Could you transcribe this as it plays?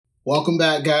Welcome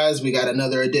back, guys. We got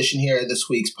another edition here of this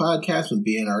week's podcast with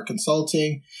B&R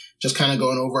Consulting. Just kind of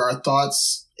going over our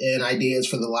thoughts and ideas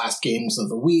for the last games of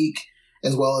the week,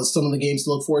 as well as some of the games to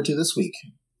look forward to this week.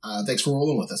 Thanks for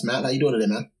rolling with us. Matt, how you doing today,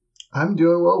 man? I'm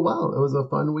doing well. It was a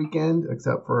fun weekend,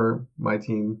 except for my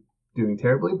team doing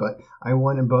terribly, but I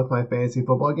won in both my fantasy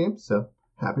football games, so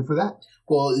happy for that.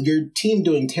 Well, your team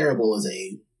doing terrible is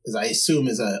I assume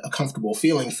is a comfortable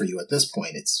feeling for you at this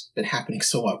point. It's been happening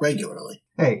so regularly.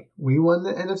 Hey, we won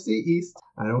the NFC East.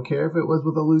 I don't care if it was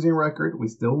with a losing record. We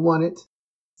still won it.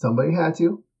 Somebody had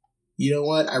to. You know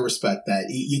what? I respect that.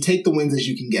 You take the wins as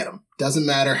you can get them. Doesn't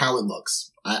matter how it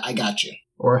looks. I got you.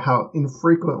 Or how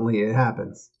infrequently it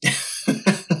happens.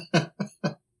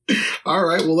 All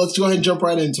right. Well, let's go ahead and jump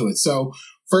right into it. So,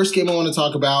 first game I want to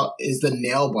talk about is the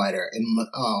nail biter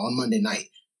on Monday night.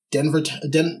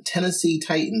 Tennessee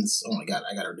Titans. Oh my God,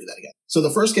 I got to do that again. So the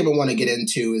first game I want to get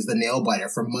into is the nail biter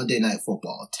for Monday Night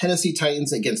Football. Tennessee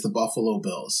Titans against the Buffalo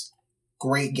Bills.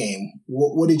 Great game.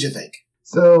 What did you think?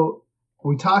 So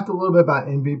we talked a little bit about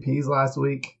MVPs last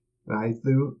week. And I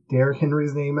threw Derrick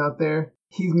Henry's name out there.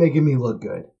 He's making me look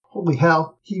good. Holy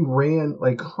hell, he ran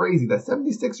like crazy. That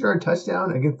 76-yard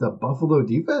touchdown against the Buffalo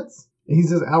defense.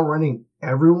 He's just outrunning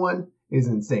everyone. Is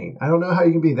insane. I don't know how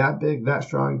you can be that big, that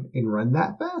strong, and run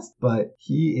that fast, but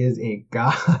he is a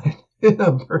god in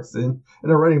a person,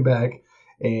 and a running back,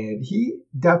 and he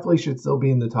definitely should still be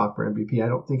in the talk for MVP. I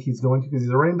don't think he's going to because he's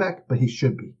a running back, but he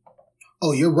should be.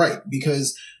 Oh, you're right,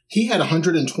 because he had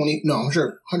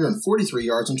 143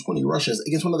 yards and 20 rushes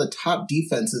against one of the top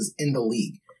defenses in the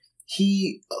league.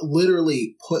 He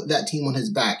literally put that team on his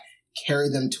back,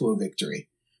 carried them to a victory.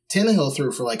 Tannehill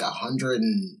threw for like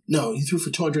he threw for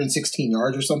 216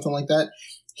 yards or something like that.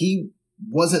 He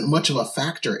wasn't much of a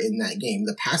factor in that game.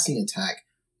 The passing attack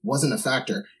wasn't a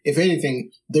factor. If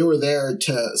anything, they were there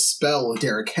to spell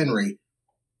Derrick Henry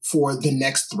for the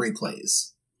next 3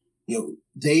 plays.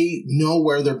 They know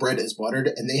where their bread is buttered,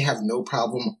 and they have no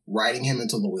problem riding him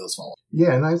until the wheels fall.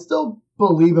 Yeah, and I still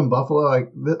believe in Buffalo. I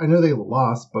know they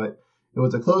lost, but it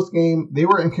was a close game. They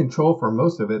were in control for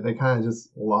most of it. They kind of just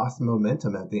lost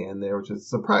momentum at the end there, which is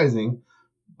surprising.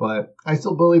 But I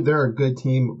still believe they're a good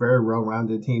team, a very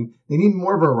well-rounded team. They need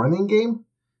more of a running game.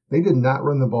 They did not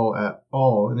run the ball at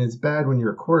all. And it's bad when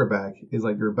your quarterback is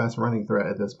like your best running threat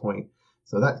at this point.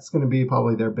 So that's going to be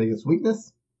probably their biggest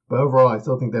weakness. But overall, I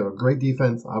still think they have a great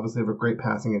defense. Obviously, they have a great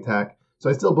passing attack. So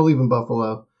I still believe in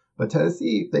Buffalo. But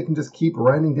Tennessee, if they can just keep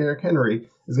riding Derrick Henry,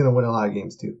 is going to win a lot of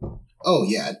games too. Oh,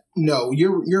 yeah. No,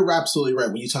 you're absolutely right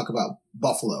when you talk about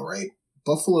Buffalo, right?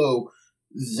 Buffalo,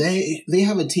 they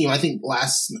have a team. I think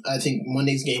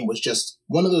Monday's game was just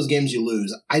one of those games you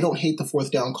lose. I don't hate the 4th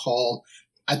down call.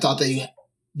 I thought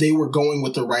they were going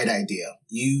with the right idea.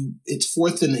 It's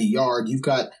 4th and a yard. You've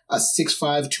got a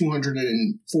 6'5",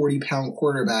 240-pound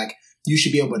quarterback. You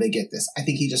should be able to get this. I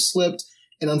think he just slipped,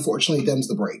 and unfortunately, them's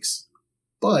the breaks.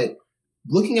 But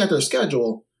looking at their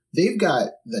schedule, they've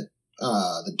got the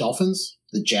Dolphins,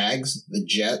 the Jags, the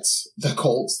Jets, the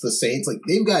Colts, the Saints. Like,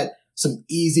 they've got some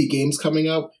easy games coming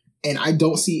up, and I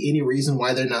don't see any reason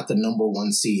why they're not the number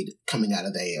 1 seed coming out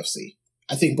of the AFC.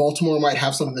 I think Baltimore might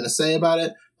have something to say about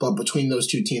it, but between those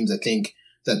two teams, I think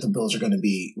that the Bills are going to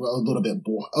be a little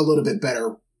bit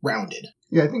better rounded.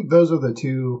 Yeah, I think those are the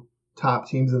 2 top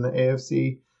teams in the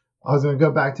AFC. I was going to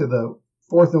go back to the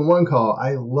 4th and 1 call.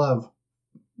 I love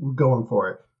going for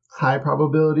it. High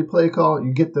probability play call.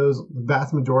 You get those the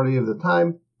vast majority of the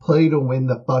time. Play to win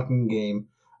the fucking game.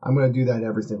 I'm going to do that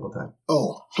every single time.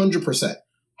 Oh, 100%.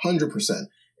 100%.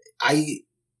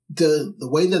 The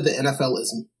way that the NFL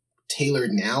is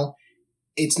tailored now,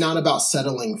 it's not about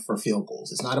settling for field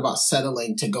goals. It's not about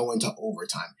settling to go into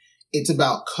overtime. It's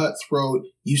about cutthroat.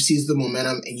 You seize the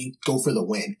momentum and you go for the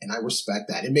win. And I respect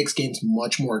that. It makes games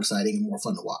much more exciting and more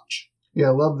fun to watch. Yeah,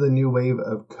 I love the new wave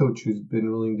of coach who's been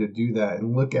willing to do that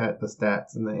and look at the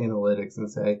stats and the analytics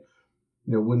and say,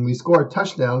 when we score a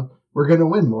touchdown, we're going to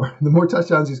win more. The more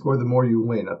touchdowns you score, the more you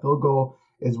win. A field goal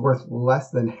is worth less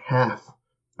than half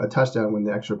a touchdown when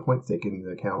the extra point's taken into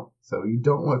account. So you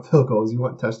don't want field goals. You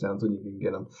want touchdowns when you can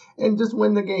get them. And just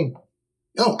win the game.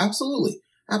 Oh, absolutely.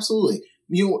 Absolutely.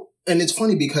 And it's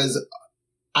funny because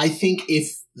I think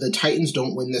if the Titans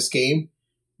don't win this game,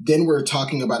 then we're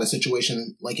talking about a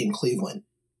situation like in Cleveland.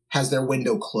 Has their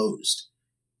window closed?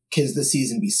 Can the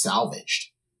season be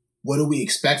salvaged? What do we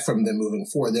expect from them moving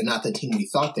forward? They're not the team we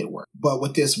thought they were. But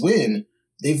with this win,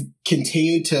 they've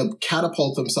continued to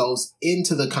catapult themselves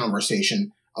into the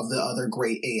conversation of the other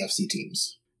great AFC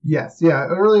teams. Yes. Yeah.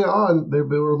 Early on, they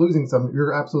were losing some.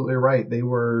 You're absolutely right. They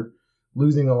were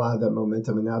losing a lot of that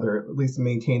momentum, and now they're at least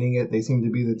maintaining it. They seem to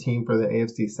be the team for the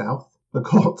AFC South. the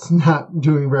Colts not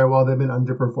doing very well. They've been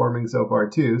underperforming so far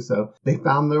too. So they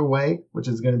found their way, which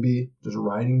is going to be just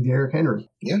riding Derrick Henry.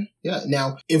 Yeah.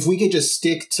 Now, if we could just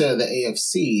stick to the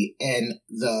AFC and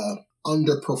the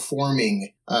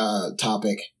underperforming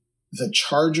topic, the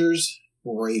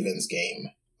Chargers-Ravens game.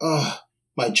 Ugh,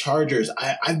 my Chargers,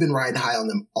 I've been riding high on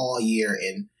them all year,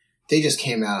 and they just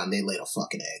came out and they laid a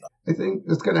fucking egg. I think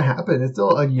it's going to happen. It's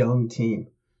still a young team.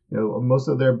 Most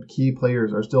of their key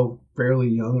players are still fairly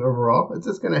young overall. It's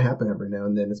just going to happen every now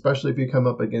and then, especially if you come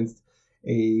up against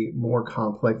a more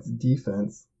complex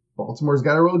defense. Baltimore's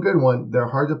got a real good one. They're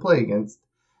hard to play against.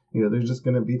 There's just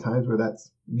going to be times where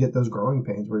get those growing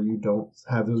pains where you don't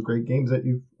have those great games that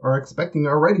you are expecting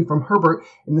already from Herbert.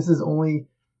 And this is only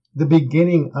the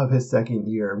beginning of his second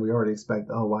year. And we already expect,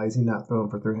 why is he not throwing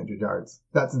for 300 yards?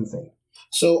 That's insane.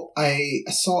 So I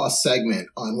saw a segment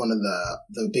on one of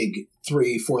the big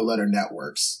 3-4 letter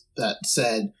networks that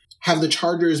said, have the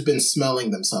Chargers been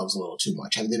smelling themselves a little too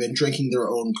much? Have they been drinking their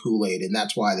own Kool-Aid and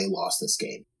that's why they lost this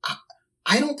game?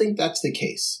 I don't think that's the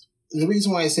case. And the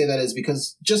reason why I say that is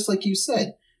because, just like you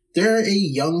said, they're a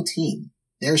young team.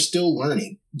 They're still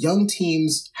learning. Young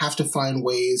teams have to find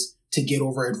ways to get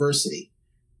over adversity.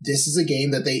 This is a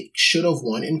game that they should have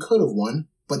won and could have won,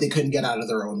 but they couldn't get out of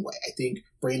their own way. I think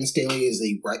Brandon Staley is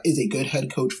a good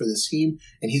head coach for this team,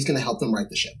 and he's going to help them right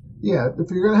the ship. Yeah, if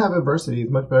you're going to have adversity,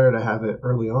 it's much better to have it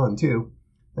early on, too,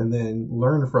 and then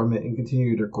learn from it and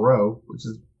continue to grow, which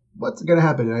is what's going to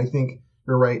happen. And I think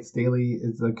you're right, Staley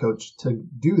is the coach to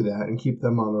do that and keep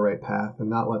them on the right path and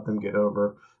not let them get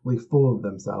overly full of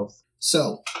themselves.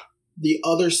 So, the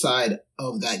other side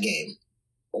of that game,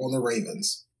 on the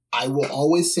Ravens, I will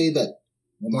always say that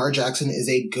Lamar Jackson is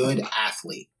a good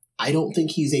athlete. I don't think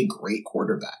he's a great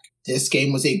quarterback. This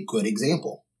game was a good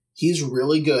example. He's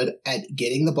really good at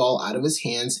getting the ball out of his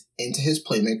hands into his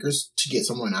playmakers to get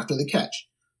some run after the catch.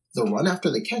 The run after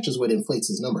the catch is what inflates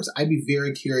his numbers. I'd be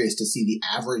very curious to see the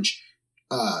average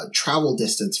travel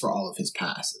distance for all of his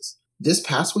passes. This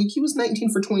past week, he was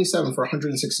 19 for 27 for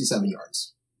 167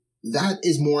 yards. That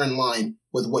is more in line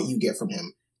with what you get from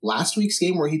him. Last week's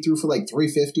game where he threw for like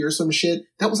 350 or some shit,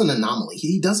 that was an anomaly.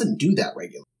 He doesn't do that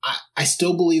regularly. I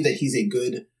still believe that he's a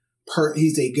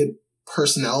good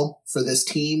personnel for this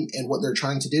team and what they're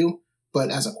trying to do. But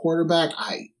as a quarterback,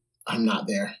 I'm not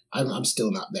there. I'm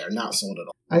still not there. Not sold at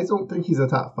all. I don't think he's a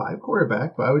top 5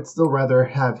 quarterback, but I would still rather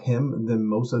have him than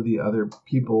most of the other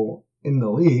people in the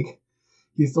league.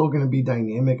 He's still going to be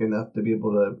dynamic enough to be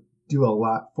able to do a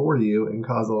lot for you and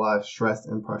cause a lot of stress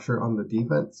and pressure on the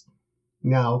defense.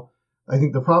 Now, I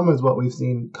think the problem is what we've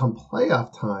seen come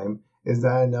playoff time. Is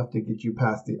that enough to get you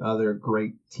past the other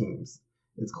great teams?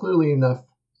 It's clearly enough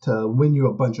to win you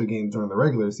a bunch of games during the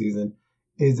regular season.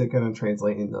 Is it going to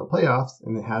translate into the playoffs?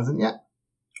 And it hasn't yet.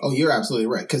 Oh, you're absolutely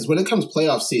right. Because when it comes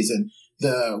playoff season,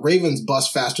 the Ravens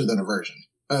bust faster than a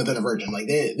virgin. Like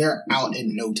they're out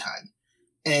in no time.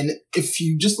 And if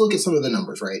you just look at some of the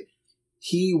numbers, right?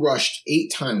 He rushed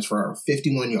 8 times for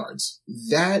 51 yards.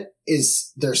 That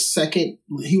is their second.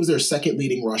 He was their second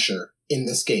leading rusher in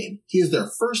this game. He is their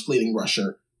first leading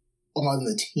rusher on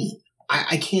the team.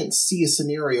 I can't see a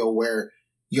scenario where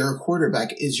your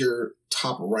quarterback is your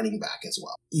top running back as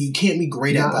well. You can't be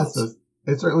great at both.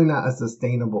 It's certainly not a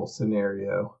sustainable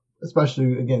scenario.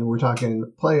 Especially, again, we're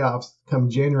talking playoffs. Come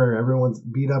January, everyone's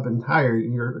beat up and tired,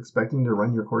 and you're expecting to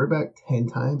run your quarterback 10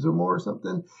 times or more or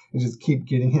something, and just keep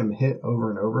getting him hit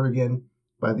over and over again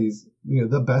by these,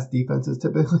 the best defenses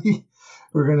typically.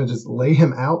 We're going to just lay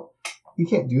him out. You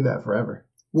can't do that forever.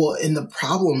 Well, and the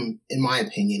problem, in my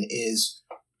opinion, is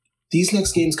these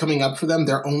next games coming up for them,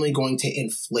 they're only going to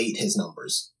inflate his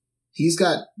numbers. He's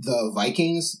got the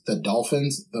Vikings, the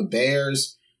Dolphins, the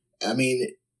Bears. I mean,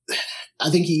 I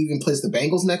think he even plays the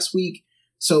Bengals next week.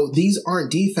 So these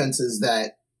aren't defenses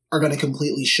that are going to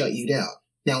completely shut you down.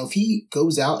 Now, if he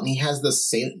goes out and he has the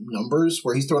same numbers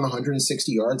where he's throwing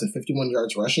 160 yards and 51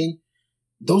 yards rushing,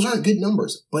 those aren't good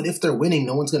numbers. But if they're winning,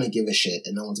 no one's going to give a shit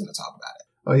and no one's going to talk about it.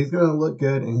 Oh, he's going to look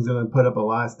good and he's going to put up a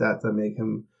lot of stats that make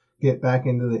him get back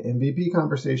into the MVP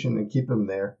conversation and keep him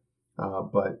there.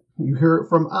 But you hear it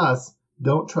from us.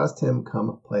 Don't trust him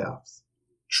come playoffs.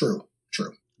 True.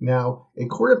 Now, a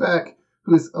quarterback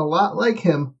who's a lot like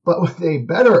him, but with a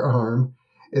better arm,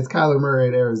 is Kyler Murray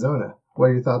at Arizona. What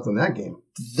are your thoughts on that game?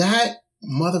 That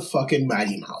motherfucking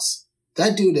Mighty Mouse.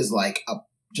 That dude is like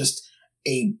just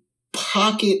a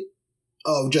pocket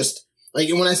of just, like,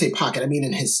 when I say pocket, I mean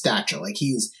in his stature. Like,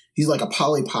 he's like a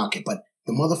Polly Pocket, but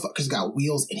the motherfucker's got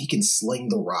wheels and he can sling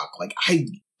the rock. Like,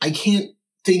 I can't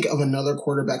think of another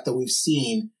quarterback that we've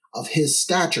seen of his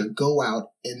stature go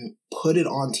out and put it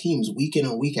on teams week in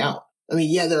and week out. I mean,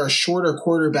 yeah, there are shorter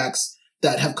quarterbacks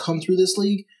that have come through this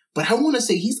league, but I want to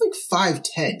say he's like 5'10".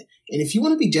 And if you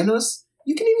want to be generous,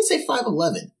 you can even say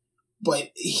 5'11".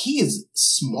 But he is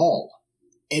small.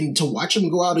 And to watch him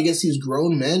go out against these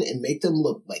grown men and make them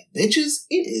look like bitches,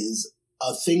 it is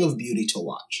a thing of beauty to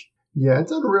watch. Yeah,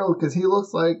 it's unreal because he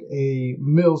looks like a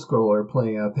middle schooler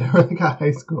playing out there, like a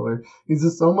high schooler. He's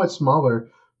just so much smaller,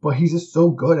 but he's just so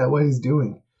good at what he's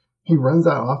doing. He runs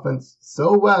that offense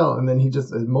so well, and then he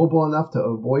just is mobile enough to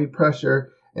avoid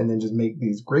pressure and then just make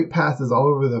these great passes all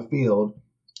over the field.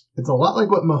 It's a lot like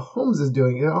what Mahomes is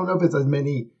doing. I don't know if it's as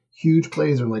many huge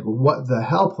plays or like what the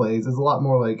hell plays. It's a lot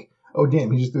more like, oh,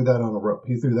 damn, he just threw that on a rope.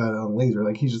 He threw that on a laser.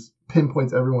 Like, he just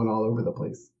pinpoints everyone all over the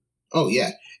place. Oh,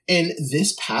 yeah. And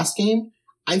this past game,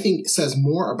 I think, says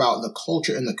more about the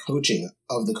culture and the coaching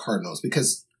of the Cardinals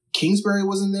because Kingsbury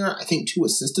wasn't there. I think 2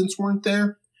 assistants weren't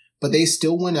there, but they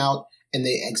still went out and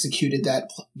they executed that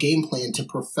game plan to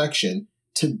perfection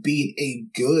to beat a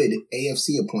good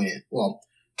AFC opponent. Well,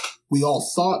 we all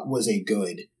thought was a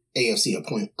good AFC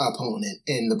opponent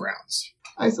in the Browns.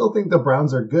 I still think the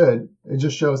Browns are good. It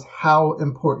just shows how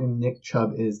important Nick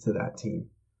Chubb is to that team.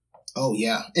 Oh,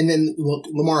 yeah. And then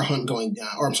Kareem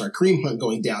Hunt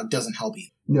going down doesn't help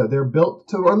either. No, they're built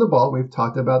to run the ball. We've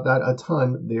talked about that a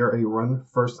ton. They're a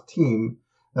run-first team.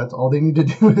 That's all they need to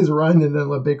do is run and then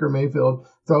let Baker Mayfield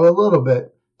throw a little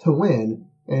bit to win.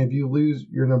 And if you lose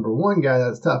your number one guy,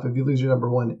 that's tough. If you lose your number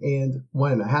 1 and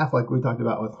 1.5, like we talked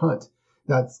about with Hunt,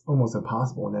 that's almost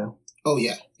impossible now. Oh,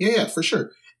 yeah. Yeah, for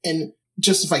sure. And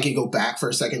just if I could go back for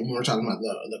a second when we're talking about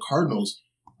the Cardinals,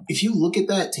 if you look at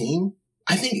that team,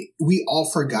 I think we all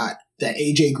forgot that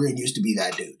A.J. Green used to be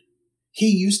that dude. He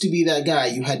used to be that guy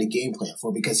you had to game plan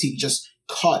for because he just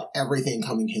caught everything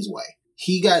coming his way.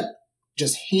 He got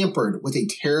just hampered with a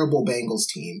terrible Bengals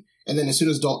team. And then as soon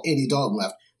as Andy Dalton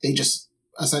left, they just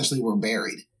essentially were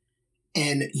buried.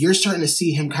 And you're starting to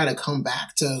see him kind of come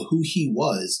back to who he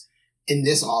was in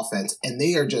this offense. And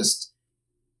they are just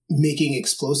making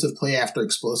explosive play after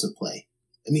explosive play.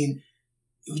 I mean,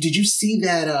 did you see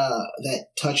that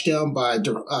touchdown by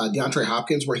DeAndre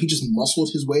Hopkins where he just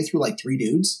muscled his way through like 3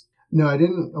 dudes? No, I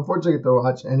didn't unfortunately get to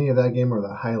watch any of that game or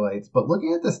the highlights. But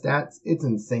looking at the stats, it's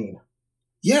insane.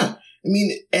 Yeah. I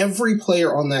mean, every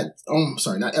player on that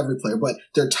not every player, but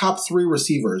their top 3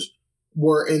 receivers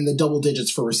were in the double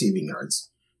digits for receiving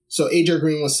yards. So A.J.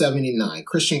 Green was 79.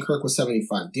 Christian Kirk was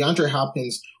 75. DeAndre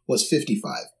Hopkins was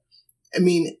 55. I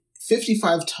mean,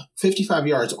 55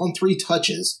 yards on 3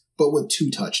 touches, but with 2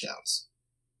 touchdowns.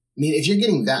 I mean, if you're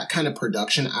getting that kind of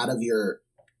production out of your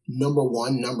number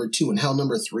 1, number 2, and hell,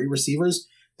 number 3 receivers,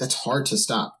 that's hard to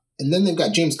stop. And then they've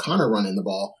got James Conner running the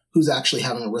ball, who's actually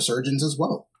having a resurgence as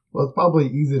well. Well, it's probably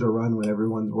easy to run when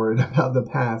everyone's worried about the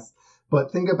pass.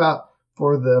 But think about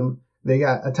for them, they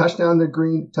got a touchdown to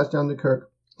Green, touchdown to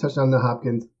Kirk, touchdown to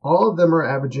Hopkins. All of them are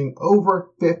averaging over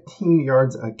 15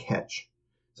 yards a catch.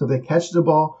 So if they catch the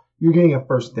ball, you're getting a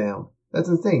first down. That's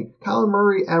insane. Kyler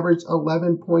Murray averaged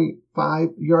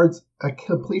 11.5 yards a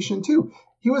completion too.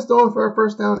 He was throwing for a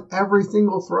first down every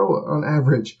single throw on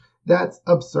average. That's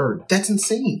absurd. That's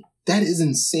insane. That is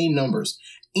insane numbers.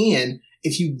 And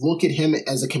if you look at him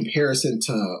as a comparison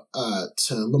to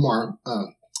Lamar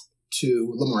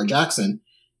Jackson,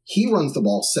 he runs the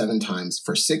ball 7 times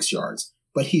for 6 yards,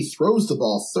 but he throws the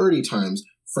ball 30 times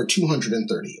for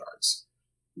 230 yards.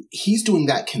 He's doing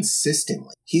that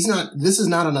consistently. This is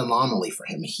not an anomaly for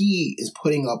him. He is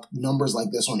putting up numbers like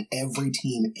this on every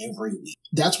team every week.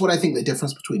 That's what I think the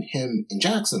difference between him and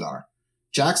Jackson are.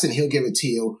 Jackson, he'll give it to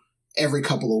you every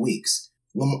couple of weeks.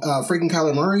 Freaking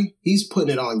Kyler Murray, he's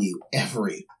putting it on you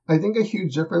every. I think a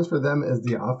huge difference for them is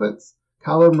the offense.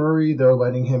 Kyler Murray, they're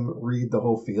letting him read the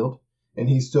whole field, and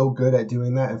he's so good at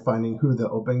doing that and finding who the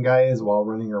open guy is while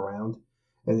running around.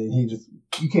 And then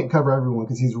you can't cover everyone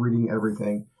because he's reading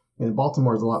everything. And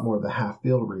Baltimore is a lot more of the half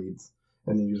field reads,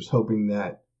 and then you're just hoping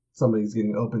that somebody's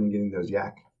getting open and getting those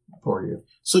yak for you.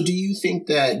 So do you think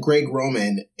that Greg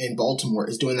Roman in Baltimore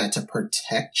is doing that to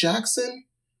protect Jackson,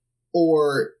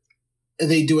 or are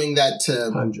they doing that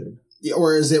to 100?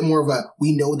 Or is it more of a,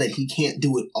 we know that he can't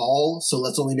do it all, so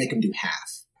let's only make him do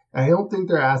half? I don't think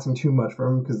they're asking too much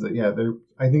from him because,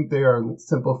 I think they are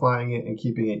simplifying it and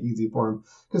keeping it easy for him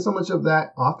because so much of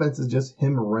that offense is just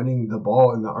him running the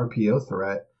ball in the RPO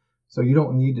threat. So you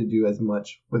don't need to do as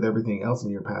much with everything else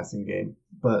in your passing game.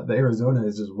 But the Arizona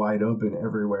is just wide open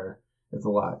everywhere. It's a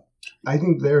lot. I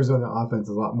think the Arizona offense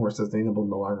is a lot more sustainable in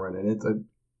the long run, and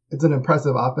it's an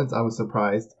impressive offense. I was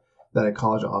surprised that a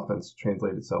college offense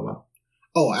translated so well.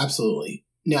 Oh, absolutely.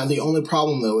 Now, the only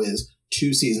problem, though, is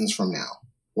 2 seasons from now,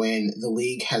 when the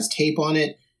league has tape on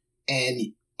it and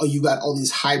you got all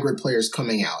these hybrid players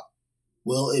coming out.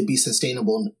 Will it be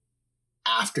sustainable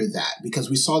after that, because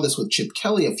we saw this with Chip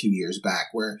Kelly a few years back,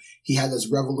 where he had this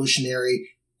revolutionary,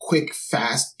 quick,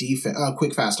 fast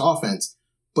offense,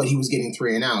 but he was getting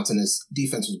 3 and outs, and his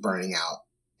defense was burning out.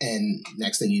 And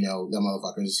next thing you know,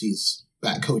 he's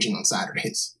back coaching on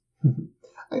Saturdays.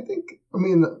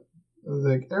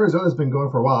 Arizona's been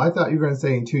going for a while. I thought you were going to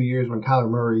say in 2 years when Kyler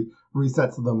Murray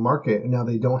resets the market and now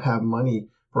they don't have money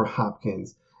for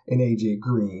Hopkins and AJ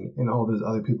Green and all those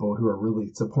other people who are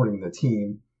really supporting the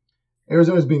team.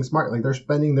 Arizona's being smart. Like, they're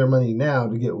spending their money now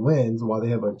to get wins while they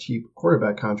have a cheap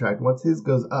quarterback contract. Once his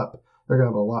goes up, they're going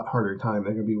to have a lot harder time.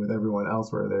 They're going to be with everyone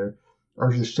else where they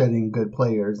are just shedding good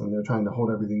players and they're trying to hold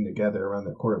everything together around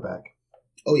their quarterback.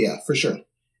 Oh, yeah, for sure.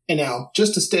 And now,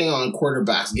 just to stay on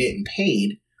quarterbacks getting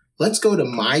paid, let's go to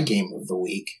my game of the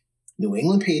week. New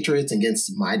England Patriots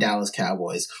against my Dallas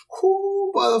Cowboys.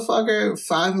 Whoo, motherfucker,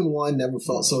 5-1 never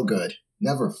felt so good.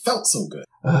 Never felt so good.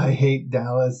 I hate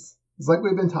Dallas. It's like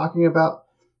we've been talking about.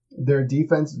 Their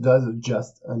defense does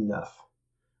just enough,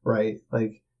 right?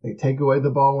 Like, they take away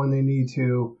the ball when they need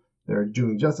to. They're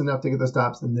doing just enough to get the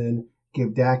stops, and then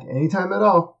give Dak any time at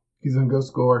all. He's going to go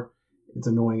score. It's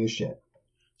annoying as shit.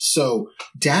 So,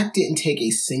 Dak didn't take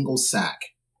a single sack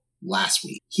last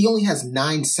week. He only has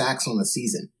 9 sacks on the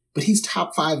season, but he's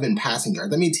top 5 in passing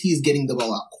yards. That means he's getting the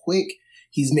ball out quick.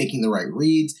 He's making the right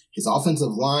reads. His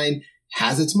offensive line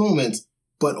has its moments,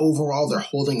 but overall they're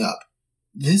holding up.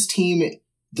 This team,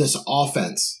 this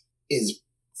offense is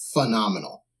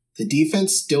phenomenal. The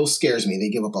defense still scares me. They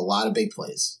give up a lot of big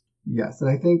plays. Yes, and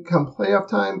I think come playoff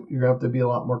time, you're going to have to be a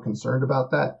lot more concerned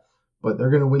about that. But they're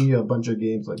going to win you a bunch of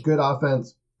games. Like, good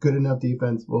offense, good enough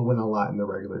defense will win a lot in the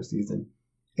regular season.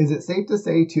 Is it safe to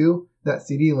say, too, that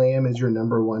CeeDee Lamb is your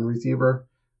number 1 receiver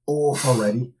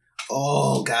already?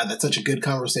 Oh, God, that's such a good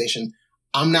conversation.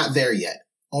 I'm not there yet.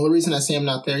 Only reason I say I'm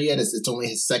not there yet is it's only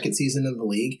his 2nd season in the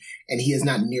league, and he is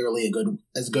not nearly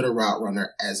as good a route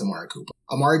runner as Amari Cooper.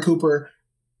 Amari Cooper,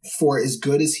 for as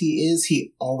good as he is,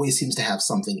 he always seems to have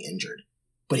something injured.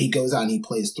 But he goes out and he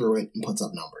plays through it and puts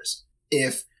up numbers.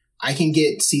 If I can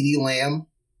get CeeDee Lamb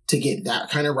to get that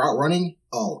kind of route running,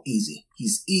 oh, easy.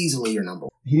 He's easily your number 1.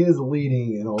 He is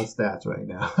leading in all stats right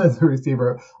now as a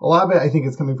receiver. A lot of it, I think,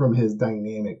 is coming from his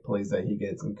dynamic plays that he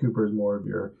gets, and Cooper's more of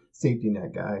your safety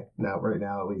net guy right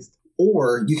now, at least.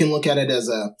 Or you can look at it as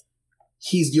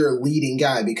he's your leading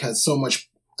guy because so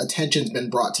much attention's been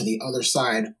brought to the other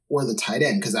side or the tight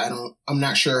end, because I'm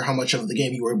not sure how much of the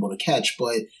game you were able to catch,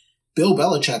 but Bill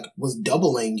Belichick was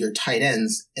doubling your tight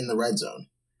ends in the red zone,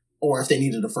 or if they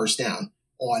needed a first down.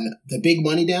 On the big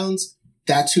money downs,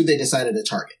 that's who they decided to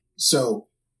target. So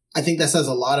I think that says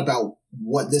a lot about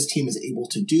what this team is able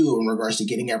to do in regards to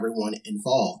getting everyone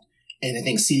involved. And I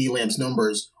think CeeDee Lamb's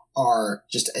numbers are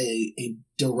just a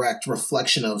direct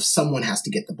reflection of someone has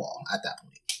to get the ball at that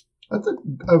point. That's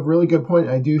a really good point.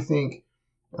 I do think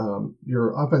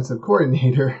your offensive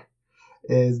coordinator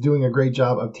is doing a great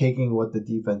job of taking what the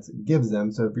defense gives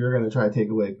them. So if you're going to try to take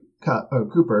away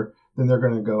Cooper, then they're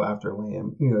going to go after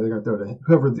Lamb. They're going to throw to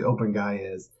whoever the open guy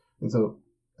is. And so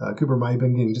Cooper might have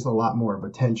been getting just a lot more of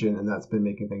attention, and that's been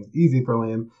making things easy for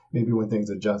Lamb. Maybe when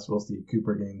things adjust, we'll see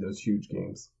Cooper getting those huge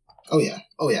games. Oh,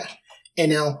 yeah.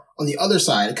 And now, on the other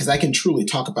side, because I can truly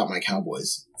talk about my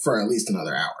Cowboys for at least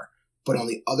another hour, but on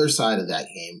the other side of that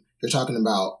game, you're talking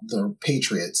about the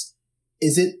Patriots.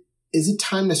 Is it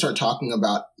time to start talking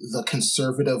about the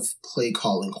conservative play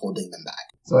calling holding them back?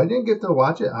 So I didn't get to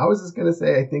watch it. I was just going to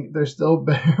say I think they're still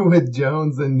better with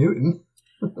Jones than Newton.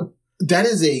 That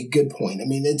is a good point. I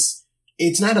mean,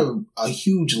 it's not a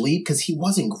huge leap because he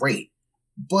wasn't great.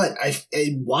 But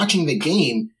watching the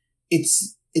game,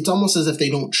 it's almost as if they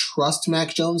don't trust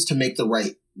Mac Jones to make the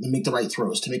right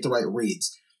throws, to make the right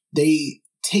reads. They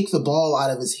take the ball out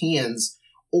of his hands,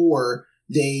 or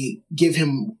they give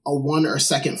him a 1 or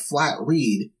 2 flat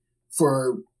read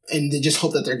and they just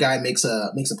hope that their guy makes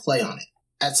a play on it.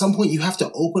 At some point, you have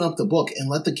to open up the book and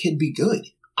let the kid be good.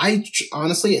 I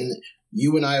honestly, and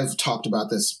you and I have talked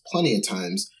about this plenty of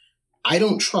times, I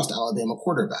don't trust Alabama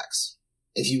quarterbacks.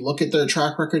 If you look at their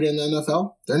track record in the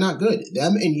NFL, they're not good.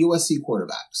 Them and USC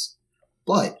quarterbacks.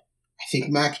 But I think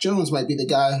Mac Jones might be the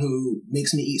guy who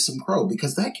makes me eat some crow,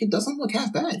 because that kid doesn't look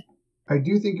half bad. I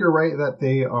do think you're right that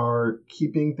they are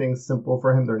keeping things simple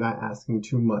for him. They're not asking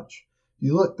too much.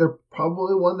 You look, they're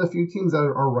probably one of the few teams that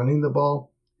are running the ball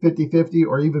 50-50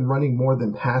 or even running more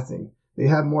than passing. They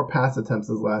had more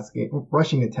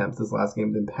rushing attempts this last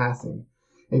game than passing.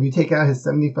 And if you take out his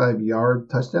 75-yard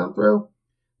touchdown throw,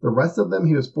 the rest of them,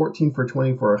 he was 14 for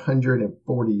 20 for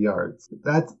 140 yards.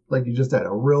 That's, like you just said,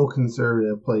 a real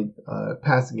conservative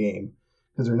pass game,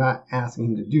 because they're not asking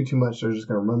him to do too much. They're just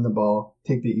going to run the ball,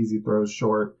 take the easy throws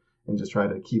short, and just try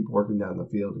to keep working down the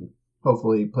field and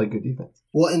hopefully play good defense.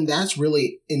 Well, and that's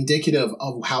really indicative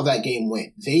of how that game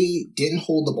went. They didn't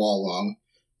hold the ball long.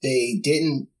 They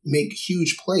didn't make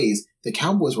huge plays. The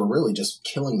Cowboys were really just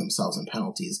killing themselves in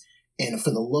penalties. And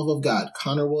for the love of God,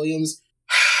 Connor Williams,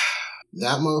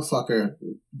 that motherfucker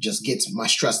just gets my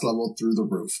stress level through the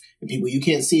roof. And people, you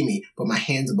can't see me, but my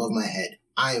hand's above my head.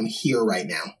 I am here right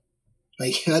now.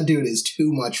 Like, that dude is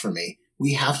too much for me.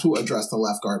 We have to address the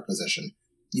left guard position.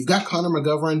 You've got Connor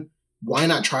McGovern. Why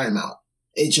not try him out?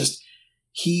 It just,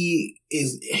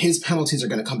 his penalties are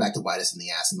going to come back to bite us in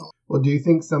the ass. Well, do you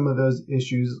think some of those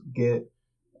issues get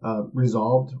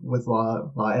resolved with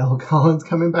La'el Collins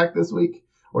coming back this week?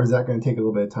 Or is that going to take a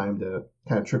little bit of time to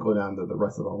kind of trickle down to the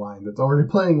rest of the line that's already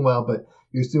playing well, but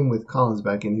you assume with Collins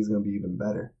back in, he's going to be even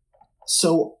better?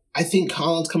 So I think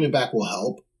Collins coming back will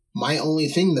help. My only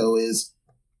thing, though, is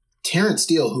Terrence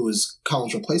Steele, who is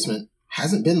Collins' replacement,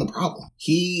 hasn't been the problem.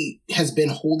 He has been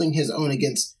holding his own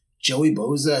against Joey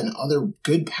Bosa and other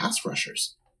good pass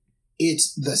rushers.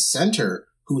 It's the center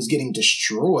who is getting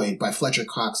destroyed by Fletcher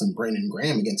Cox and Brandon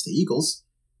Graham against the Eagles.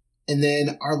 And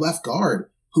then our left guard,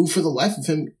 who for the life of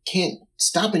him can't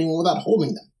stop anyone without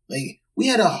holding them. Like, we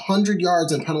had 100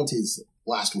 yards in penalties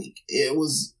last week. It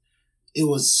was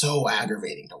so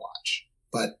aggravating to watch.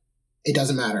 But it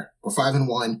doesn't matter. We're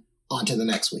 5-1. On to the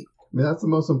next week. I mean, that's the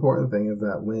most important thing, is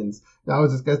that wins. Now, I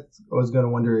was going to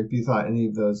wonder if you thought any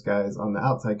of those guys on the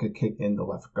outside could kick into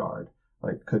left guard.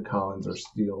 Like, could Collins or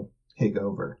Steele take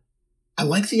over? I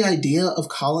like the idea of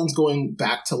Collins going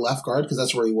back to left guard because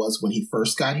that's where he was when he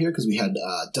first got here, because we had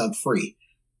Doug Free.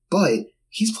 But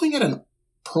he's playing at a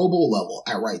Pro Bowl level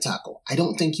at right tackle. I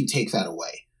don't think you take that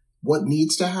away. What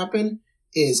needs to happen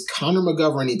is Connor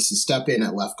McGovern needs to step in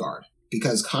at left guard,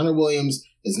 because Connor Williams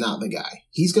is not the guy.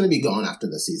 He's going to be gone after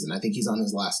this season. I think he's on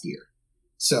his last year.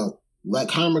 So let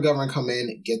Connor McGovern come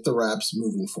in, get the reps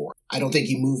moving forward. I don't think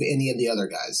you move any of the other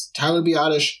guys. Tyler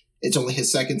Biadasz, it's only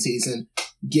his second season.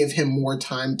 Give him more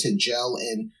time to gel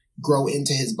and grow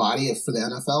into his body for the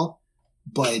NFL.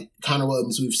 But Connor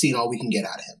Williams, we've seen all we can get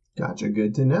out of him. Gotcha.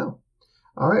 Good to know.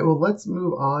 All right, well, let's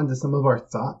move on to some of our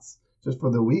thoughts just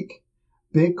for the week.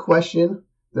 Big question.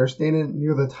 They're standing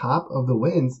near the top of the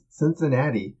wins.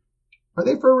 Cincinnati. Are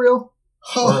they for real?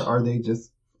 Or are they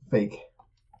just fake?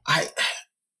 I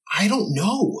don't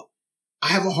know. I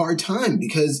have a hard time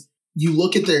because you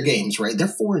look at their games, right? They're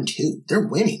 4-2. They're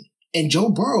winning. And Joe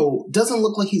Burrow doesn't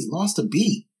look like he's lost a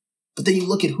beat. But then you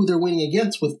look at who they're winning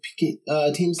against with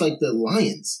teams like the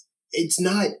Lions. It's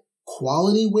not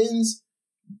quality wins,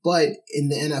 but in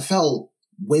the NFL,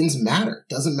 wins matter.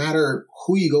 Doesn't matter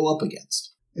who you go up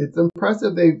against. It's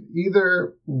impressive. They've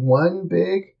either won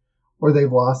big or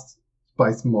they've lost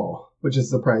by small, which is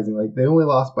surprising. Like, they only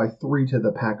lost by 3 to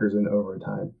the Packers in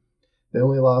overtime. They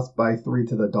only lost by 3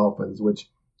 to the Dolphins, which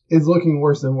is looking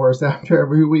worse and worse after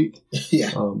every week.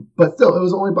 Yeah. But still, it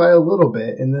was only by a little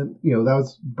bit. And then, that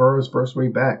was Burrow's first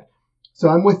week back. So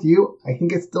I'm with you. I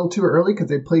think it's still too early because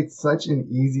they played such an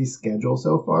easy schedule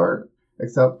so far,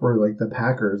 except for like the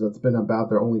Packers. That's been about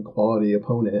their only quality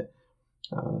opponent.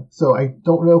 So I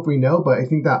don't know if we know, but I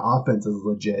think that offense is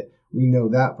legit. We know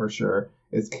that for sure.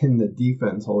 Can the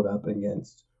defense hold up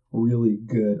against really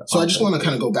good offense? So I just want to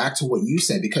kind of go back to what you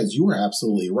said, because you were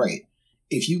absolutely right.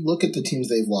 If you look at the teams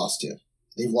they've lost to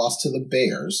the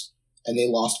Bears, and they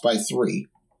lost by 3.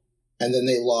 And then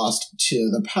they lost to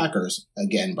the Packers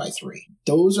again by 3.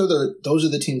 Those are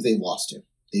the teams they've lost to.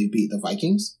 They've beat the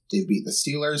Vikings, they've beat the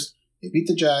Steelers, they beat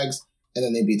the Jags, and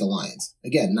then they beat the Lions.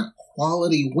 Again, not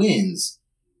quality wins,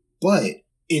 but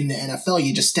in the NFL,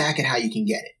 you just stack it how you can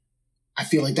get it. I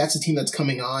feel like that's a team that's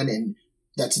coming on, and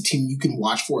that's a team you can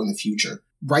watch for in the future.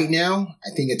 Right now, I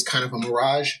think it's kind of a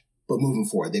mirage, but moving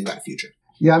forward, they've got a future.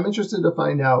 Yeah, I'm interested to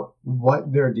find out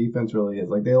what their defense really is.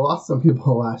 Like, they lost some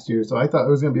people last year, so I thought it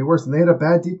was going to be worse. And they had a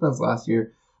bad defense last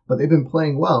year, but they've been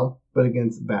playing well, but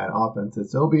against bad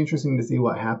offenses. So it'll be interesting to see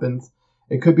what happens.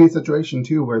 It could be a situation,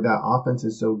 too, where that offense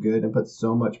is so good and puts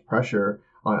so much pressure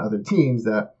on other teams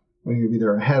that maybe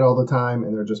they're ahead all the time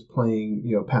and they're just playing,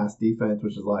 pass defense,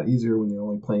 which is a lot easier when you're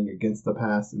only playing against the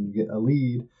pass and you get a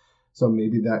lead. So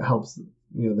maybe that helps,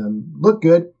 them look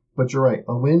good. But you're right.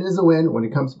 A win is a win. When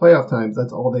it comes to playoff times,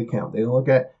 that's all they count. They don't look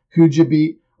at who'd you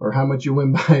beat or how much you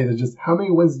win by. They're just, how many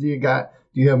wins do you got?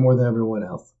 Do you have more than everyone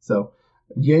else? So,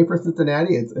 yay for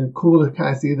Cincinnati. It's cool to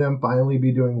kind of see them finally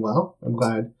be doing well. I'm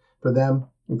glad for them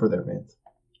and for their fans.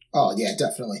 Oh, yeah,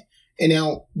 definitely. And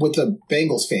now with the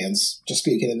Bengals fans, just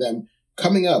speaking of them,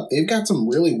 coming up, they've got some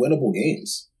really winnable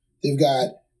games.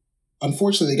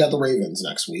 Unfortunately, they got the Ravens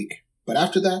next week. But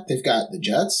after that, they've got the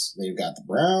Jets, they've got the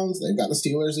Browns, they've got the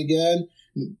Steelers again,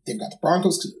 they've got the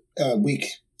Broncos week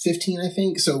 15, I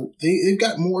think. So they've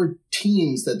got more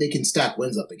teams that they can stack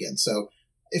wins up against. So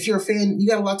if you're a fan, you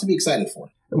got a lot to be excited for.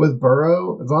 And with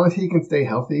Burrow, as long as he can stay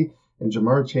healthy, and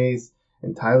Jamar Chase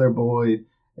and Tyler Boyd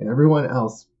and everyone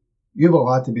else, you have a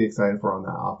lot to be excited for on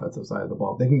that offensive side of the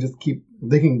ball. They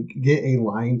can get a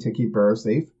line to keep Burrow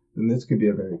safe, then this could be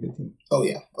a very good team. Oh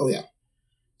yeah.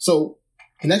 So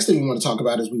the next thing we want to talk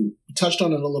about is we touched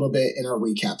on it a little bit in our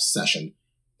recap session.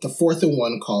 The 4th and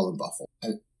 1 call in Buffalo.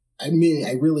 I mean,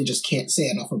 I really just can't say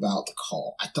enough about the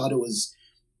call. I thought it was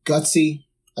gutsy.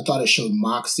 I thought it showed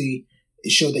moxie.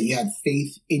 It showed that you had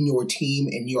faith in your team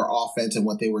and your offense and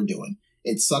what they were doing.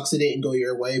 It sucks it didn't go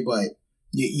your way, but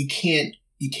you can't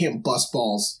bust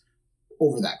balls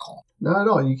over that call. Not at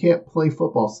all. You can't play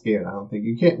football scared, I don't think.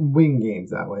 You can't win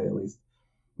games that way, at least.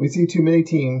 We see too many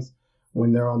teams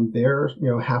when they're on their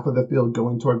half of the field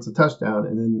going towards the touchdown,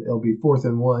 and then it'll be 4th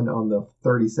and 1 on the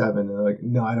 37, and they're like,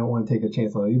 no, I don't want to take a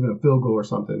chance on it, even a field goal or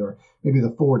something, or maybe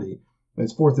the 40. And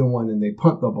it's 4th and 1, and they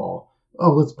punt the ball.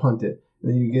 Oh, let's punt it.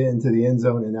 And then you get into the end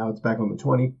zone, and now it's back on the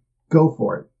 20. Go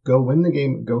for it. Go win the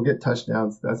game. Go get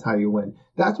touchdowns. That's how you win.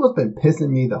 That's what's been pissing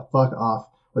me the fuck off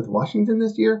with Washington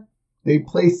this year. They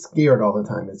play scared all the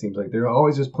time, it seems like. They're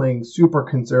always just playing super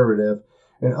conservative.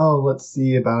 And, let's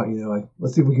see about,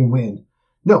 let's see if we can win.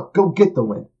 No, go get the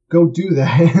win. Go do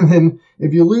that. And then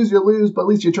if you lose, but at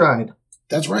least you tried.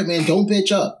 That's right, man. Don't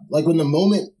bitch up. Like, when the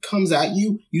moment comes at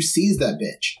you, you seize that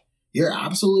bitch. You're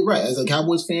absolutely right. As a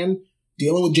Cowboys fan,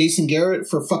 dealing with Jason Garrett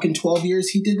for fucking 12 years,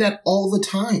 he did that all the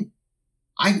time.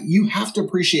 You have to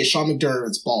appreciate Sean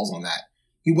McDermott's balls on that.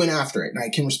 He went after it, and I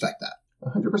can respect that.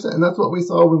 100%. And that's what we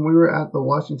saw when we were at the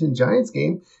Washington Giants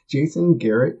game. Jason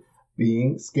Garrett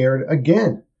being scared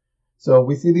again. So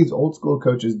we see these old school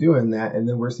coaches doing that, and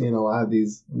then we're seeing a lot of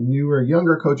these newer,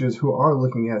 younger coaches who are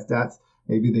looking at stats.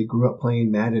 Maybe they grew up playing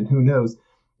Madden, who knows?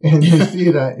 And they see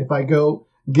that if I go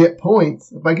get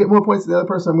points, if I get more points than the other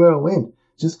person, I'm going to win.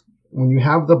 Just when you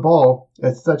have the ball,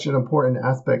 that's such an important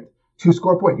aspect to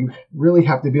score a point. You really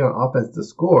have to be on offense to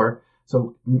score.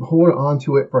 So hold on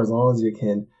to it for as long as you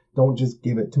can. Don't just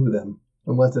give it to them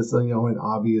unless it's an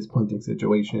obvious punting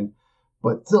situation.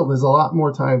 But still, there's a lot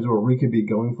more times where we could be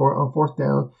going for it on 4th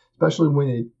down, especially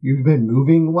when you've been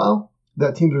moving well,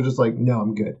 that teams are just like, no,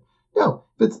 I'm good. No,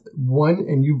 if it's 1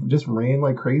 and you've just ran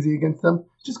like crazy against them,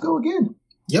 just go again.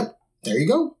 Yep. There you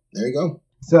go.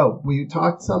 So we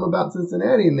talked some about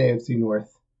Cincinnati in the AFC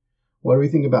North. What do we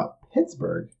think about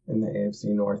Pittsburgh in the AFC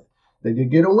North? They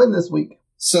did get a win this week.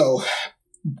 So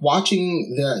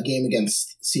watching the game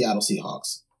against Seattle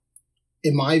Seahawks,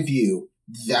 in my view,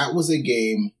 that was a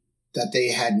game that they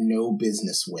had no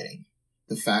business winning.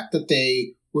 The fact that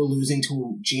they were losing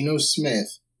to Geno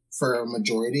Smith for a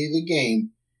majority of the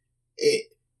game,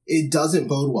 it doesn't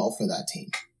bode well for that team.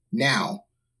 Now,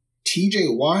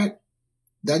 TJ Watt,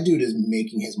 that dude is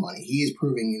making his money. He is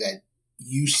proving that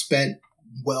you spent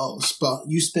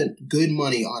good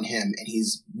money on him, and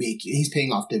he's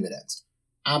paying off dividends.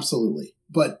 Absolutely.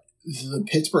 But the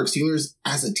Pittsburgh Steelers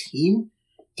as a team,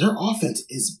 their offense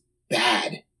is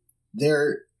bad.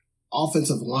 Their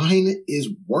offensive line is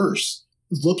worse.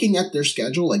 Looking at their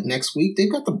schedule, like next week,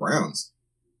 they've got the Browns.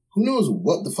 Who knows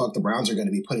what the fuck the Browns are going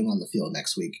to be putting on the field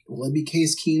next week? Will it be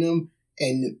Case Keenum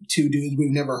and 2 dudes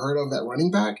we've never heard of at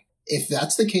running back? If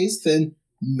that's the case, then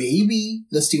maybe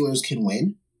the Steelers can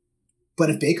win. But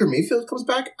if Baker Mayfield comes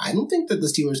back, I don't think that the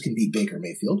Steelers can beat Baker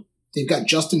Mayfield. They've got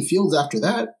Justin Fields after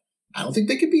that. I don't think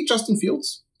they can beat Justin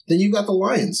Fields. Then you've got the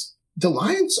Lions. The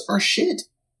Lions are shit.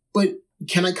 But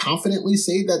can I confidently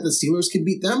say that the Steelers can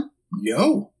beat them?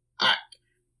 No.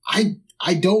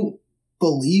 I don't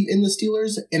believe in the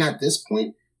Steelers. And at this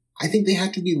point, I think they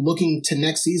have to be looking to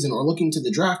next season or looking to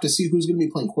the draft to see who's going to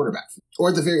be playing quarterback. Or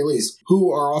at the very least,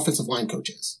 who our offensive line coach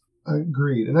is.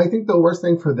 Agreed. And I think the worst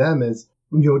thing for them is,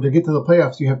 to get to the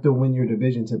playoffs, you have to win your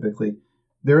division typically.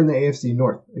 They're in the AFC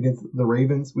North against the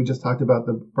Ravens. We just talked about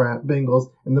the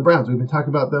Bengals and the Browns. We've been talking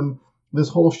about them this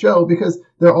whole show because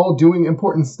they're all doing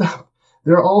important stuff.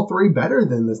 They're all 3 better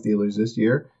than the Steelers this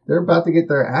year. They're about to get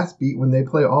their ass beat when they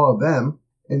play all of them.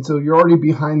 And so you're already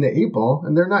behind the 8 ball,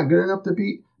 and they're not good enough to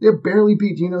beat. They barely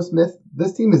beat Geno Smith.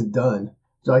 This team is done.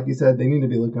 So like you said, they need to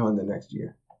be looking on the next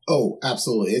year. Oh,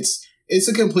 absolutely. It's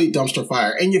a complete dumpster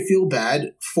fire. And you feel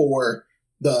bad for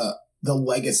the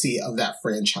legacy of that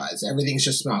franchise. Everything's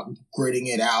just about gritting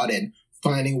it out and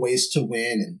finding ways to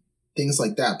win and things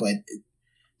like that. But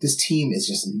this team is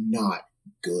just not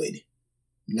good.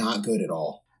 Not good at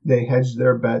all. They hedged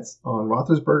their bets on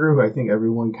Roethlisberger, who I think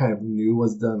everyone kind of knew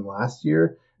was done last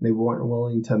year. And they weren't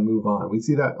willing to move on. We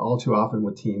see that all too often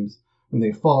with teams. When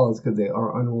they fall, it's because they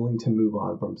are unwilling to move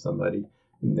on from somebody.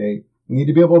 And they need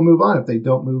to be able to move on. If they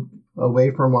don't move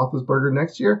away from Roethlisberger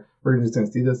next year, we're just going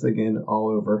to see this again all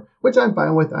over, which I'm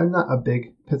fine with. I'm not a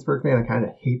big Pittsburgh fan. I kind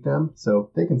of hate them,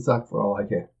 so they can suck for all I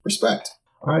care. Respect.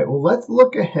 All right, well, let's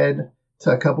look ahead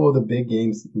to a couple of the big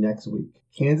games next week.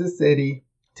 Kansas City,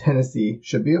 Tennessee.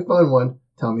 Should be a fun one.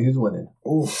 Tell me who's winning.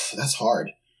 Oof, that's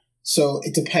hard. So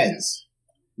it depends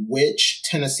which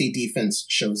Tennessee defense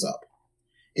shows up.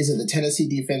 Is it the Tennessee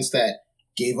defense that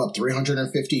gave up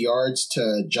 350 yards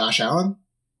to Josh Allen?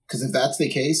 Because if that's the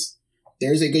case,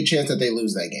 there's a good chance that they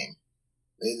lose that game.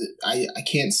 I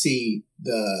can't see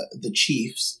the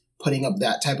Chiefs putting up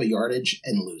that type of yardage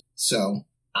and lose. So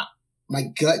my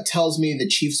gut tells me the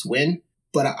Chiefs win,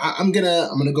 but I'm gonna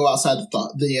go outside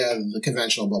the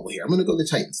conventional bubble here. I'm gonna go the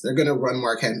Titans. They're gonna run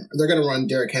They're gonna run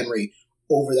Derrick Henry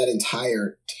over that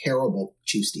entire terrible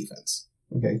Chiefs defense.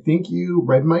 Okay, I think you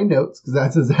read my notes because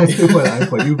that's exactly what I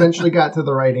put. You eventually got to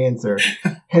the right answer.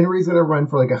 Henry's going to run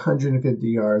for like 150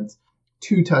 yards,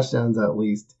 2 touchdowns at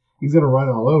least. He's going to run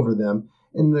all over them.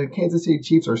 And the Kansas City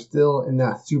Chiefs are still in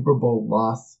that Super Bowl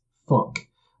loss funk.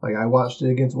 Like I watched it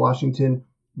against Washington.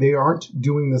 They aren't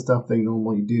doing the stuff they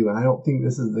normally do. And I don't think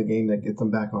this is the game that gets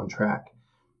them back on track.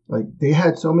 Like they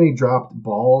had so many dropped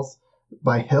balls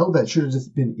by Hill that should have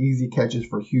just been easy catches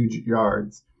for huge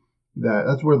yards.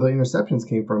 That's where the interceptions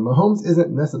came from. Mahomes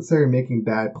isn't necessarily making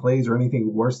bad plays or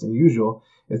anything worse than usual.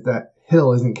 It's that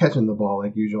Hill isn't catching the ball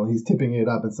like usual. He's tipping it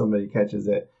up and somebody catches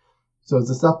it. So it's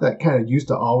the stuff that kind of used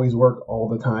to always work all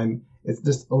the time. It's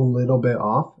just a little bit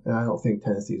off, and I don't think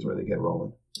Tennessee is where they get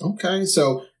rolling. Okay,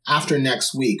 so after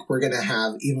next week, we're going to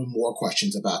have even more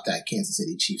questions about that Kansas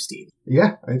City Chiefs team.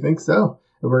 Yeah, I think so.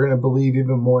 And we're going to believe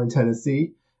even more in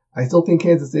Tennessee. I still think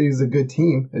Kansas City is a good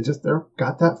team. It's just they've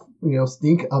got that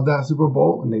stink of that Super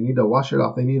Bowl, and they need to wash it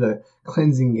off. They need a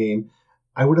cleansing game.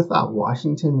 I would have thought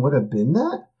Washington would have been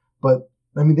that, but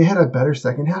I mean they had a better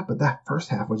second half, but that first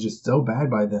half was just so bad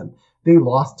by them. They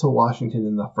lost to Washington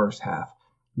in the first half.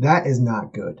 That is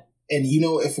not good. And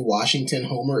if Washington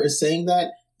Homer is saying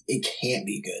that, it can't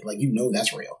be good. Like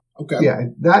that's real. Okay. Yeah,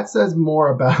 that says more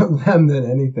about them than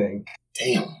anything.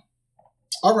 Damn.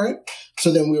 All right.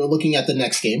 So then we were looking at the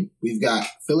next game. We've got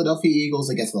Philadelphia Eagles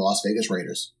against the Las Vegas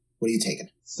Raiders. What are you taking?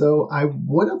 So I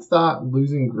would have thought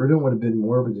losing Gruden would have been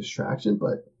more of a distraction,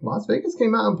 but Las Vegas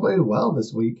came out and played well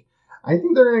this week. I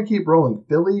think they're going to keep rolling.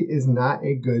 Philly is not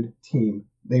a good team.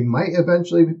 They might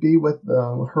eventually be with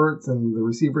Hurts and the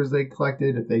receivers they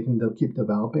collected if they can keep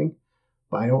developing,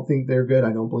 but I don't think they're good.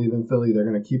 I don't believe in Philly. They're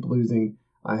going to keep losing.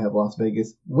 I have Las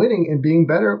Vegas winning and being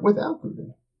better without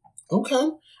Gruden. Okay.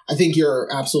 I think you're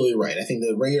absolutely right. I think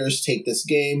the Raiders take this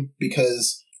game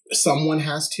because someone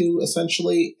has to,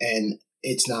 essentially, and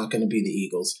it's not going to be the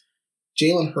Eagles.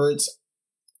 Jalen Hurts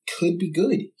could be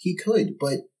good. He could,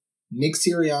 but Nick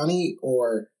Sirianni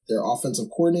or their offensive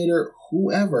coordinator,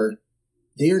 whoever,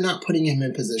 they are not putting him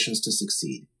in positions to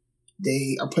succeed.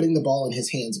 They are putting the ball in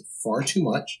his hands far too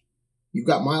much. You've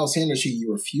got Miles Sanders who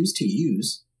you refuse to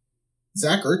use.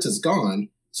 Zach Ertz is gone.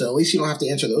 So at least you don't have to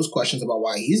answer those questions about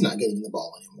why he's not getting the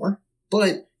ball anymore.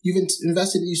 But you've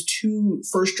invested these 2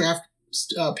 first draft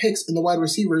picks in the wide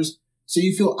receivers, so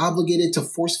you feel obligated to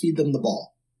force feed them the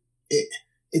ball.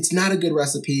 It's not a good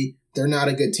recipe. They're not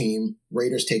a good team.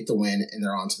 Raiders take the win, and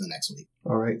they're on to the next week.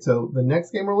 All right, so the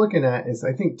next game we're looking at is,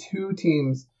 I think, 2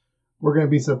 teams we're going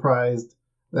to be surprised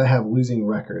that have losing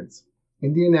records.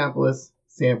 Indianapolis,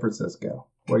 San Francisco.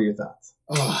 What are your thoughts?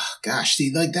 Oh, gosh.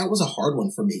 See, that was a hard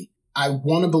one for me. I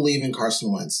want to believe in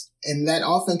Carson Wentz, and that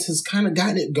offense has kind of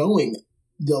gotten it going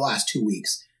the last 2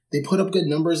 weeks. They put up good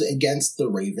numbers against the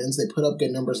Ravens. They put up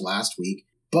good numbers last week.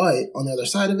 But on the other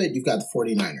side of it, you've got the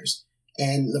 49ers.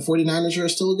 And the 49ers are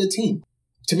still a good team.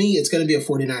 To me, it's going to be a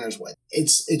 49ers win.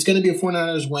 It's going to be a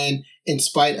 49ers win in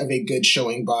spite of a good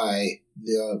showing by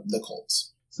the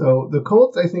Colts. So the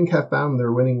Colts, I think, have found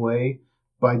their winning way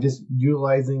by just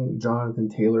utilizing Jonathan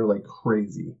Taylor like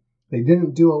crazy. They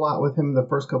didn't do a lot with him the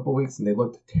first couple of weeks, and they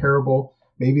looked terrible.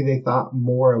 Maybe they thought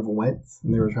more of Wentz,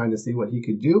 and they were trying to see what he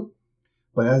could do.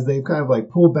 But as they've kind of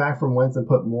pulled back from Wentz and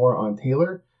put more on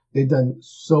Taylor, they've done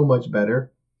so much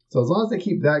better. So as long as they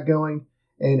keep that going,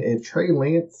 and if Trey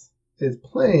Lance is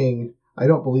playing, I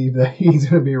don't believe that he's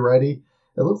going to be ready.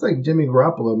 It looks like Jimmy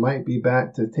Garoppolo might be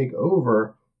back to take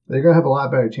over. They're going to have a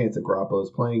lot better chance that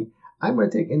Garoppolo's playing. I'm going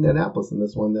to take Indianapolis in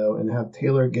this one, though, and have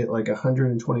Taylor get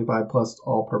 125 plus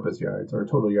all-purpose yards or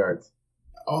total yards.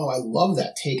 Oh, I love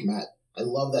that take, Matt. I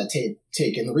love that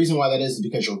take. And the reason why that is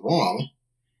because you're wrong,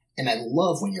 and I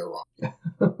love when you're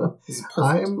wrong. This is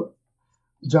perfect.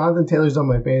 Jonathan Taylor's on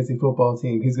my fantasy football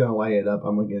team. He's going to light it up.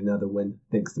 I'm going to get another win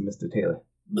thanks to Mr. Taylor.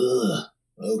 Ugh.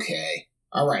 Okay.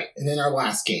 All right. And then our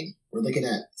last game. We're looking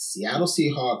at Seattle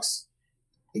Seahawks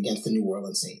against the New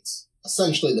Orleans Saints.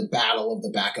 Essentially the battle of the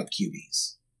backup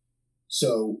QBs.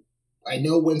 So I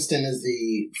know Winston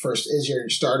is your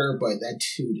starter, but that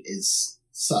dude is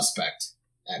suspect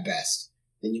at best.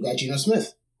 Then you got Geno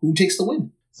Smith. Who takes the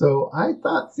win? So I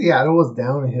thought Seattle was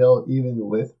downhill even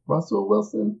with Russell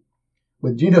Wilson.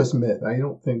 With Geno Smith, I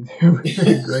don't think they're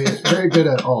very good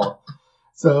at all.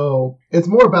 So it's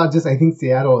more about just, I think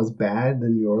Seattle is bad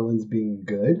than New Orleans being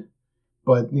good.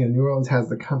 But, New Orleans has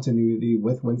the continuity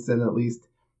with Winston at least.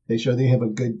 They show they have a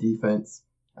good defense.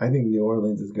 I think New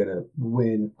Orleans is going to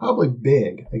win probably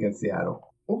big against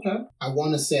Seattle. Okay. I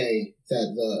want to say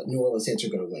that the New Orleans Saints are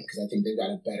going to win because I think they've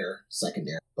got a better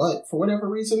secondary. But for whatever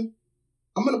reason,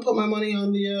 I'm going to put my money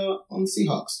on the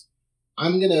Seahawks.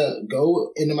 I'm going to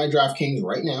go into my DraftKings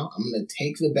right now. I'm going to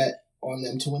take the bet on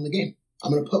them to win the game.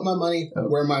 I'm going to put my money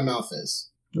where my mouth is.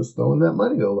 Just throwing that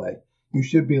money away. You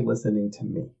should be listening to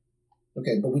me.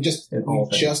 Okay, but we just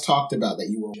talked about that.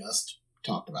 You were just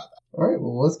talked about that. All right,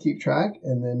 well, let's keep track,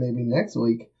 and then maybe next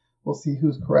week we'll see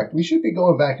who's correct. We should be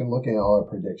going back and looking at all our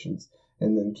predictions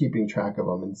and then keeping track of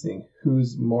them and seeing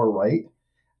who's more right.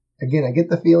 Again, I get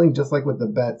the feeling, just like with the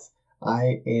bets,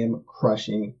 I am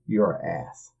crushing your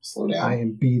ass. Slow down. I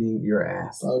am beating your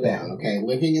ass. Slow down, okay?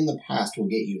 Living in the past will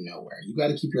get you nowhere. You got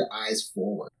to keep your eyes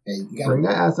forward. Okay? Bring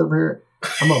that ass over here.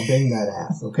 I'm going to bang that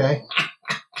ass, okay?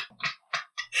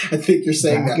 I think you're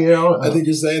saying that. I think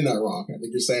you're saying that wrong. I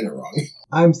think you're saying it wrong.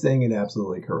 I'm saying it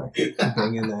absolutely correct. I'm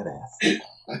banging that ass.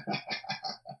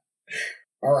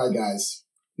 All right, guys.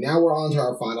 Now we're on to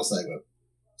our final segment.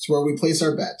 It's where we place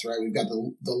our bets, right? We've got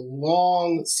the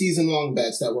long, season-long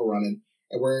bets that we're running.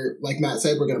 And we're, like Matt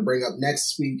said, we're going to bring up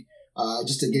next week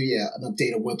just to give you an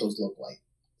update of what those look like.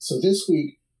 So this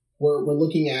week, we're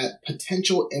looking at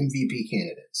potential MVP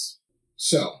candidates.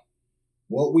 So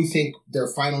what we think their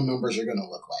final numbers are going to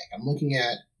look like. I'm looking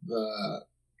at the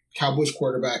Cowboys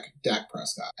quarterback, Dak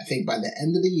Prescott. I think by the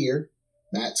end of the year,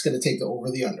 Matt's going to take the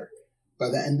over the under. By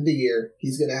the end of the year,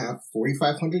 he's going to have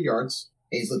 4,500 yards,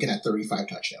 and he's looking at 35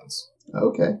 touchdowns.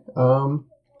 Okay.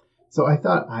 So I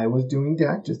thought I was doing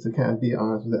Dak, just to kind of be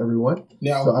honest with everyone.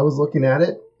 No. So I was looking at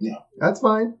it. No. That's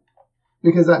fine.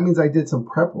 Because that means I did some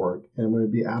prep work, and I'm going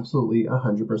to be absolutely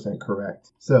 100%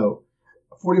 correct. So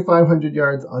 4,500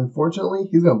 yards, unfortunately,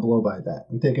 he's going to blow by that.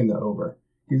 I'm taking the over.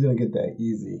 He's going to get that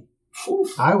easy.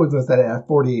 Oof. I was going to set it at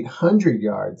 4,800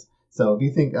 yards. So if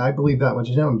you think I believe that much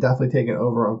in him, I'm definitely taking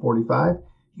over on 45.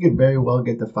 He could very well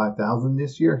get to 5,000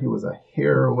 this year. He was a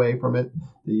hair away from it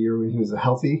the year when he was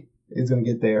healthy. He's going to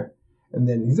get there. And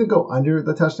then he's going to go under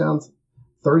the touchdowns.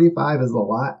 35 is a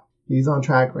lot. He's on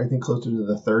track, I think, closer to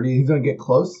the 30. He's going to get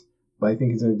close, but I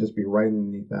think he's going to just be right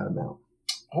underneath that amount.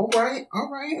 All right.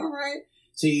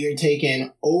 So you're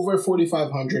taking over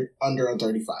 4,500, under on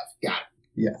 35. Got it.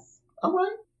 Yes. All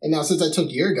right. And now, since I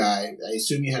took your guy, I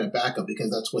assume you had a backup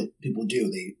because that's what people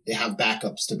do. They have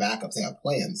backups to backups. They have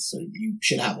plans, so you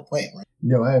should have a plan, right?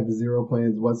 No, I have zero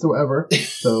plans whatsoever.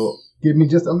 So give me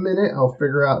just a minute. I'll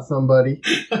figure out somebody.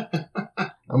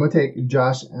 I'm going to take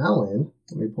Josh Allen.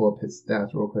 Let me pull up his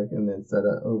stats real quick and then set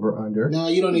it over under. No,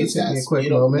 you don't need stats. Give me a quick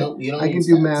moment. No, you don't I need can stats.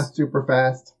 do math super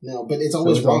fast. No, but it's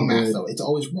always wrong math, though. It's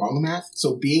always wrong math.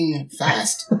 So being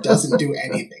fast doesn't do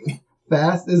anything.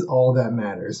 Fast is all that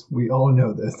matters. We all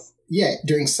know this. Yeah,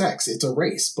 during sex, it's a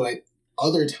race, but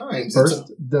other times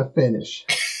first the finish.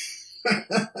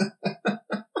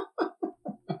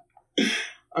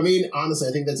 I mean, honestly,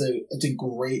 I think that's a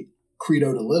great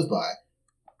credo to live by.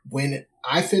 When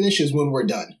I finish is when we're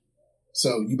done.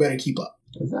 So you better keep up.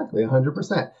 Exactly,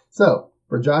 100%. So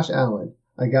for Josh Allen,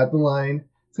 I got the line.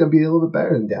 It's going to be a little bit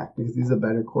better than Dak because he's a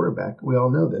better quarterback. We all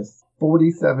know this.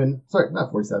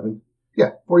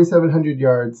 4,700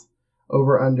 yards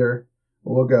over under.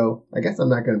 We'll go. I guess I'm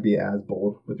not going to be as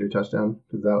bold with your touchdown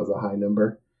because that was a high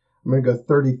number. I'm going to go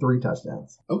 33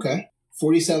 touchdowns. Okay.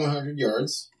 4,700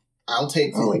 yards. I'll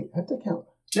take. Oh, wait. I have to count.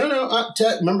 No.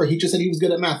 Remember, he just said he was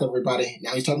good at math, everybody.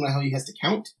 Now he's talking about how he has to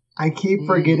count. I keep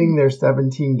forgetting there's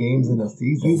 17 games in a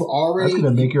season. You've already. That's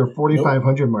going to make your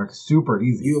 4,500 mark super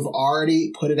easy. You've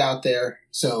already put it out there,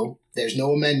 so there's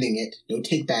no amending it. No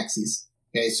take backsies.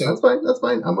 Okay, so. That's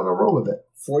fine. I'm going to roll with it.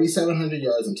 4,700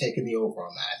 yards. I'm taking the over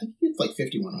on that. I think it's like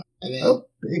 5,100. And then,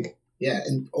 big. Yeah,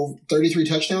 and over 33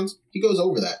 touchdowns. He goes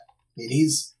over that. I mean,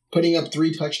 he's putting up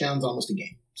 3 touchdowns almost a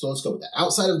game. So let's go with that.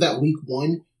 Outside of that week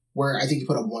 1, where I think he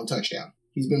put up 1 touchdown,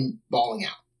 he's been balling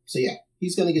out. So yeah,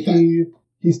 he's going to get that.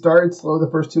 He started slow the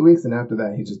first 2 weeks, and after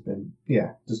that, he's just been,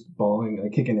 just balling,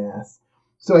 kicking ass.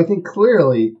 So I think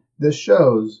clearly this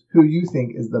shows who you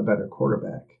think is the better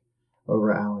quarterback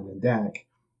over Allen and Dak.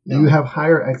 No. You have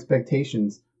higher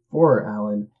expectations for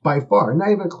Allen by far, not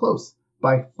even close,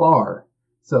 by far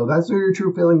So that's your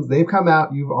true feelings. They've come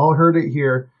out. You've all heard it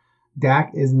here.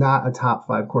 Dak is not a top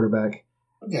 5 quarterback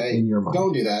in your mind.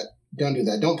 Don't do that. Don't do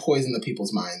that. Don't poison the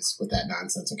people's minds with that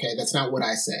nonsense, okay? That's not what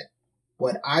I said.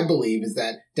 What I believe is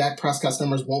that Dak Prescott's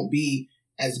numbers won't be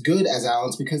as good as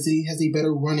Allen's because he has a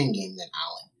better running game than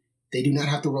Allen. They do not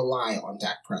have to rely on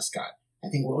Dak Prescott. I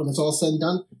think when it's all said and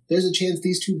done, there's a chance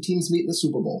these two teams meet in the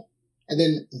Super Bowl. And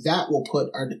then that will put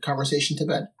our conversation to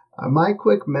bed. My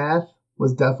quick math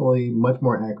was definitely much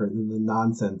more accurate than the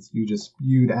nonsense you just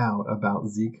spewed out about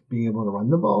Zeke being able to run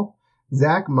the ball.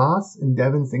 Zach Moss and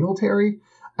Devin Singletary,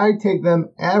 I'd take them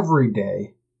every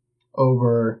day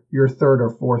over your third or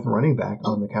fourth running back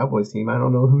on the Cowboys team. I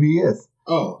don't know who he is.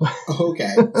 Oh,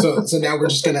 okay. So now we're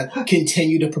just going to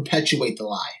continue to perpetuate the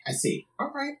lie. I see.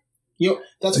 All right.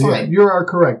 That's fine. Yeah, you are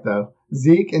correct, though.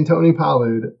 Zeke and Tony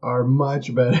Pollard are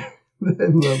much better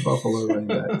than the Buffalo running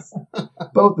backs.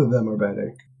 Both of them are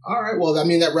better. All right. Well,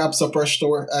 that wraps up our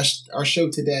show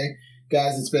today.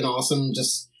 Guys, it's been awesome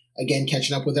just, again,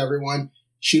 catching up with everyone.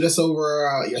 Shoot us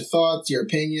over your thoughts, your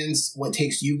opinions, what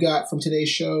takes you got from today's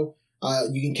show.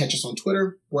 You can catch us on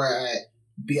Twitter. We're at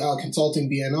Consulting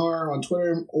BNR on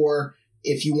Twitter. Or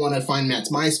if you want to find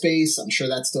Matt's MySpace, I'm sure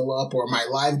that's still up. Or my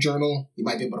live journal, you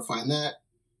might be able to find that.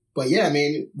 But yeah,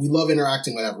 we love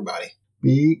interacting with everybody.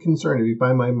 Be concerned if you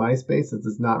find my MySpace, since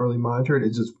it's not really monitored,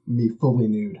 it's just me fully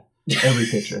nude. Every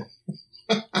picture.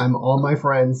 I'm all my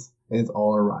friends, and it's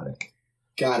all erotic.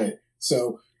 Got it.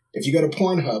 So if you go to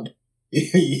Pornhub,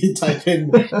 you type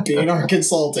in BNR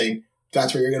Consulting,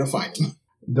 that's where you're going to find them.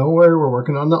 Don't worry, we're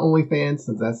working on the OnlyFans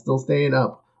since that's still staying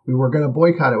up. We were going to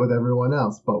boycott it with everyone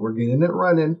else, but we're getting it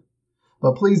running.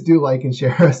 But please do like and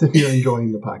share us if you're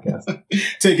enjoying the podcast.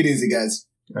 Take it easy, guys.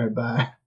 All right, bye.